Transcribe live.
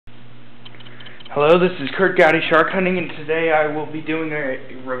Hello, this is Kurt Gowdy Shark Hunting, and today I will be doing a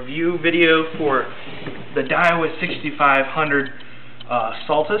review video for the Daiwa 6500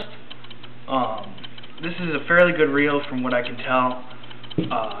 Saltist. This is a fairly good reel from what I can tell.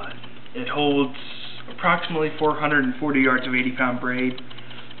 It holds approximately 440 yards of 80-pound braid,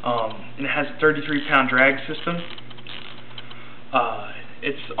 and it has a 33-pound drag system.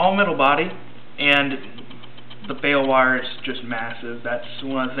 It's all metal body, and the bail wire is just massive. That's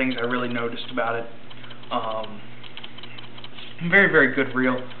one of the things I really noticed about it. Very, very good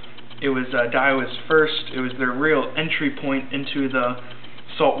reel. It was Daiwa's first. It was their real entry point into the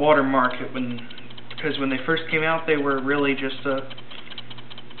saltwater market, because when they first came out, they were really just a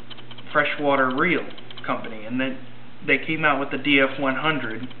freshwater reel company, and then they came out with the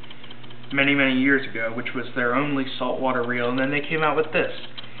DF100 many, many years ago, which was their only saltwater reel, and then they came out with this,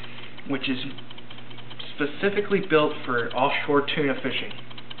 which is specifically built for offshore tuna fishing.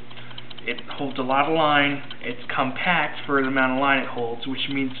 It holds a lot of line. It's compact for the amount of line it holds, which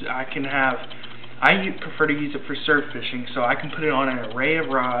means I prefer to use it for surf fishing, so I can put it on an array of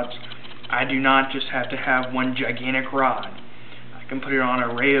rods. I do not just have to have one gigantic rod. I can put it on an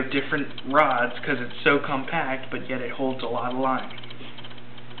array of different rods because it's so compact, but yet it holds a lot of line.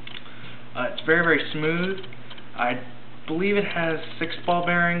 It's very, very smooth. I believe it has 6 ball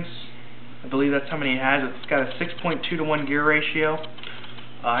bearings. I believe that's how many it has. It's got a 6.2 to 1 gear ratio.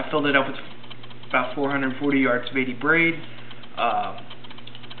 I filled it up with about 440 yards of 80 braid.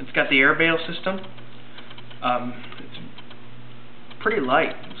 It's got the air bail system. It's pretty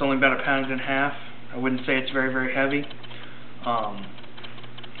light. It's only about 1.5 pounds. I wouldn't say it's very, very heavy.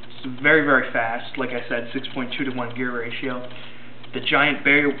 It's very, very fast. Like I said, 6.2 to 1 gear ratio. The giant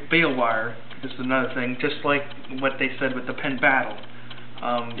bail wire is another thing, just like what they said with the Penn Battle.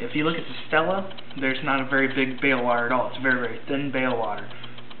 If you look at the Stella, there's not a very big bail wire at all. It's a very, very thin bail wire.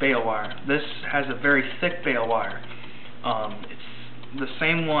 This has a very thick bail wire. It's the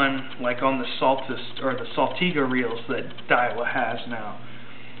same one like on the Saltist or the Saltiga reels that Daiwa has now.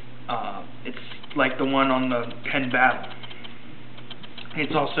 It's like the one on the Penn Battle.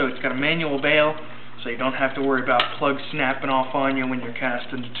 It's got a manual bail, so you don't have to worry about plugs snapping off on you when you're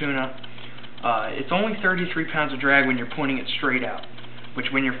casting the tuna. It's only 33 pounds of drag when you're pointing it straight out, which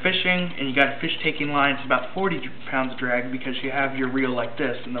when you're fishing and you got a fish taking line, it's about 40 pounds of drag because you have your reel like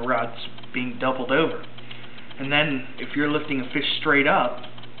this and the rod's being doubled over. And then if you're lifting a fish straight up,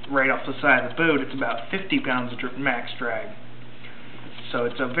 right off the side of the boat, it's about 50 pounds of max drag. So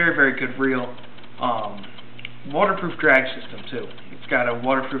it's a very, very good reel. Waterproof drag system too. It's got a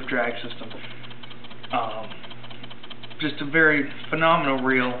waterproof drag system. Just a very phenomenal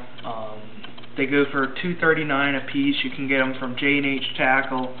reel. They go for $2.39 a piece. You can get them from J&H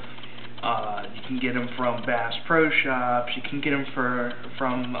Tackle. You can get them from Bass Pro Shops. You can get them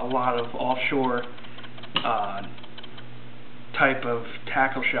from a lot of offshore type of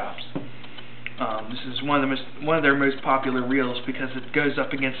tackle shops. This is one of their most popular reels because it goes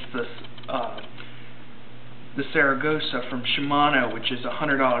up against the Saragossa from Shimano, which is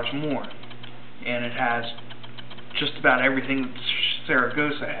 $100 more, and it has just about everything that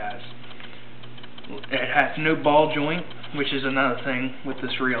Saragossa has. It has no ball joint, which is another thing with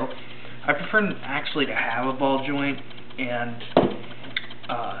this reel. I prefer actually to have a ball joint, and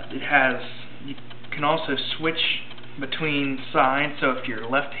you can also switch between sides, so if you're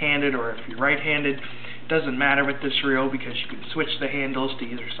left-handed or if you're right-handed, it doesn't matter with this reel because you can switch the handles to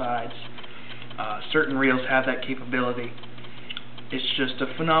either sides. Certain reels have that capability. It's just a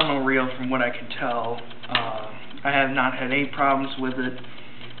phenomenal reel from what I can tell. I have not had any problems with it.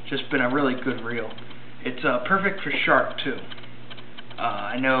 Just been a really good reel. It's perfect for shark too.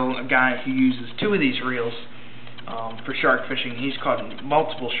 I know a guy who uses 2 of these reels for shark fishing. He's caught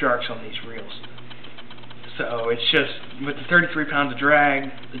multiple sharks on these reels. So it's just, with the 33 pounds of drag,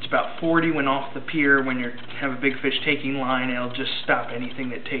 it's about 40 when off the pier. When you have a big fish taking line, it'll just stop anything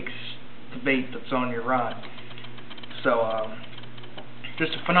that takes the bait that's on your rod. So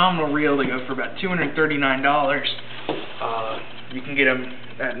just a phenomenal reel. They go for about $239. You can get them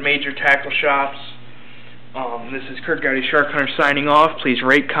at major tackle shops. This is Kurt Gowdy Shark Hunter signing off. Please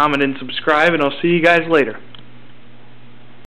rate, comment, and subscribe, and I'll see you guys later.